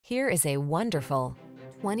Here is a wonderful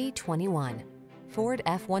 2021 Ford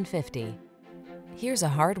F-150. Here's a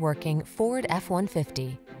hard-working Ford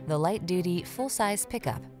F-150, the light-duty, full-size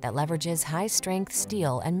pickup that leverages high-strength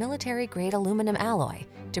steel and military-grade aluminum alloy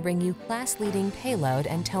to bring you class-leading payload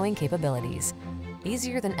and towing capabilities.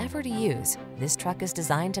 Easier than ever to use, this truck is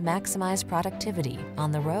designed to maximize productivity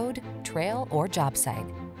on the road, trail, or job site.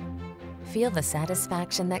 Feel the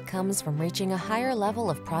satisfaction that comes from reaching a higher level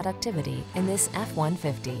of productivity in this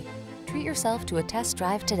F-150. Treat yourself to a test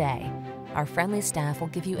drive today. Our friendly staff will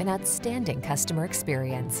give you an outstanding customer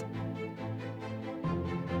experience.